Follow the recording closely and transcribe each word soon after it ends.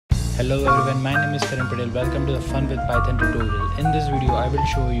Hello everyone, my name is Karan Patel. Welcome to the Fun with Python tutorial. In this video, I will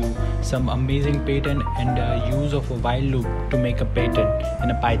show you some amazing pattern and use of a while loop to make a pattern in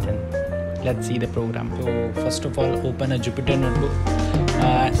a Python. Let's see the program. So first of all, open a Jupyter notebook.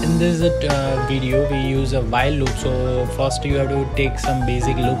 In this video, we use a while loop. So first you have to take some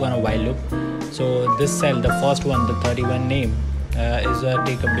basic look on a while loop. So this cell, the first one, the 31 name,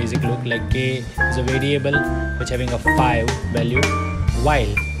 take a basic look like k is a variable which having a 5 value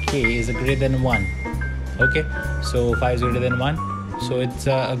while k is greater than 1. Okay, so 5 is greater than 1, so it's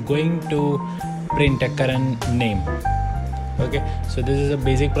going to print a current name. Okay, so this is a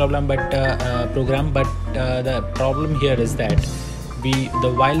basic problem but the problem here is that the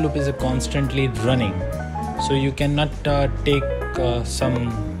while loop is constantly running, so you cannot take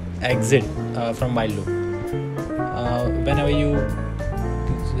some exit from while loop. Whenever you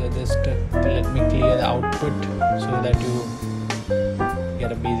just let me clear the output so that you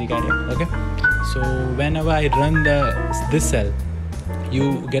get a basic idea. Okay, so whenever I run this cell,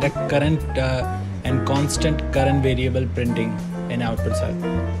 you get a current and constant current variable printing in output cell.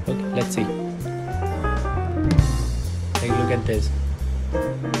 Okay, let's see. Take a look at this.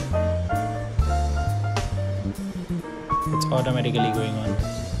 It's automatically going on.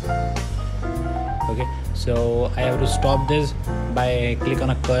 Okay, so I have to stop this by click on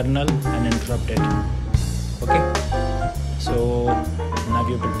a kernel and interrupt it. Okay, so now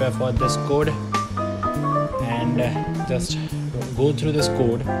you prepare for this code and just go through this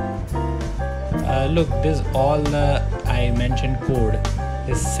code. Look, this all I mentioned code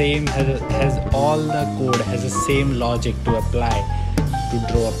is same, has all the code has the same logic to apply to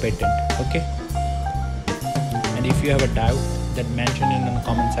draw a pattern. Okay, and if you have a doubt, that mention it in the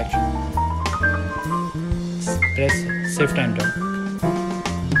comment section. Press shift enter.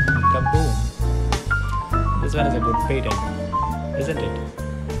 Kaboom! This one is a good pattern, isn't it?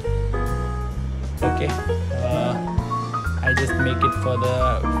 Okay, I just make it for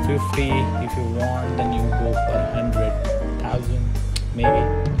the 50. If you want, then you go for 100,000 maybe.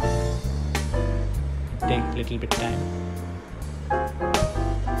 Take a little bit time.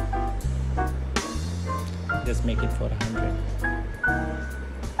 Just make it for 100.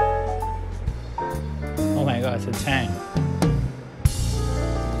 Oh my gosh, it's hang.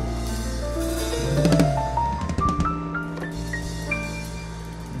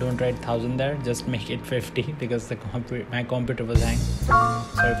 Don't write 1000 there, just make it 50 because my computer was hang.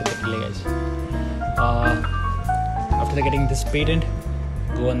 Sorry for the delay, guys. After getting this patent,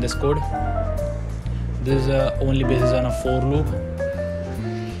 go on this code. This is only basis on a for loop.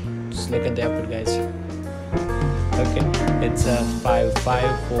 Just look at the output, guys. Okay, it's 5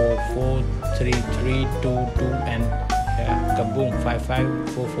 5 4 4 3 3 2 2 and kaboom, 5 5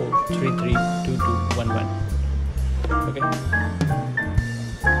 4 4 3 3 2 2 1 1. Okay,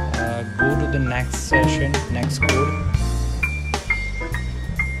 go to the next session, next code.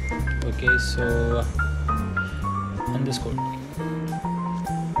 Okay, so on this code,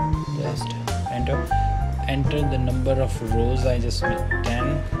 just enter the number of rows. I just made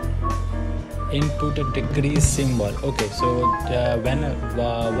 10. Input a decrease symbol. Okay, so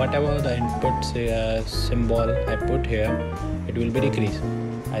whatever the input symbol I put here, it will be decreased.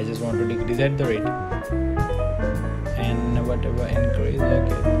 I just want to decrease at the rate, and whatever increase.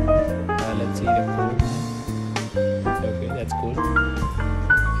 Okay, let's see the code. Okay, that's cool.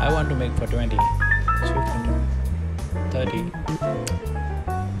 I want to make for 20. Shift enter. 30.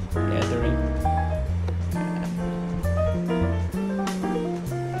 Yeah, the rate.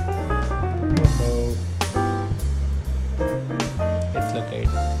 Okay,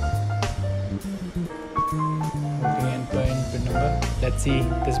 enter input number. Let's see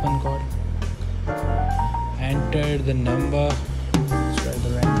this one code. Enter the number. Let's try the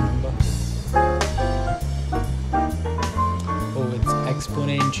random number. Oh, it's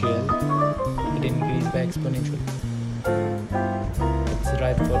exponential. It increased by exponential. It's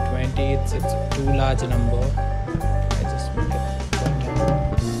right for 20. It's too large a number. I just make it 20.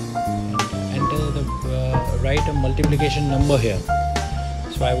 Enter the write a multiplication number here.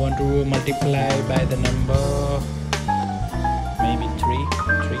 So I want to multiply by the number maybe 3.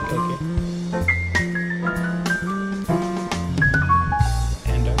 Okay,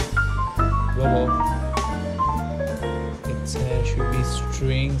 and whoa, it should be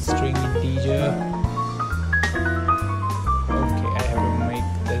string integer. Okay, I have to make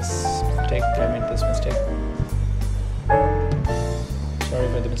this mistake. I made this mistake. Sorry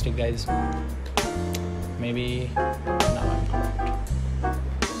for the mistake, guys. Maybe now I'm correct.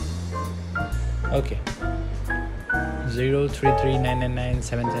 Okay, 0 3 3 9 9 9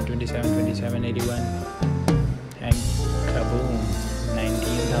 7 10 27 27 81 and kaboom,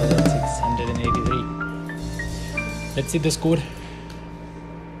 19,000. Let's see this code.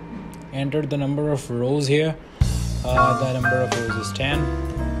 Enter the number of rows here. The number of rows is 10.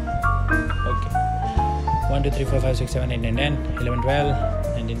 Okay. 1, 2, 3, 4, 5, 6, 7, 8, 9, 10, 11, 12,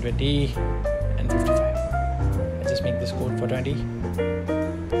 19, 20, and 55. Let's just make this code for 20. 20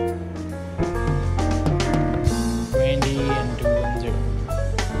 and 2, 1, 0.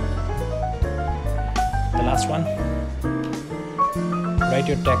 The last one. Write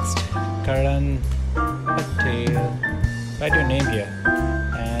your text. Karan, Patel. Write your name here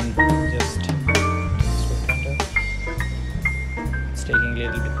and just swift enter. It's taking a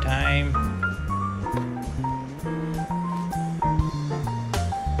little bit time.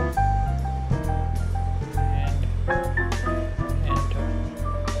 And enter.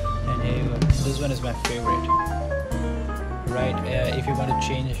 And here you go. This one is my favorite. Right, if you want to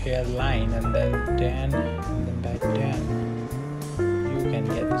change here line and then 10 and then back 10, you can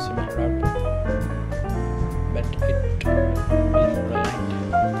get the similar output, but it will be more aligned.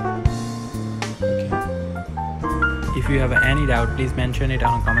 Okay. If you have any doubt, please mention it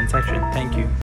on the comment section. Thank you.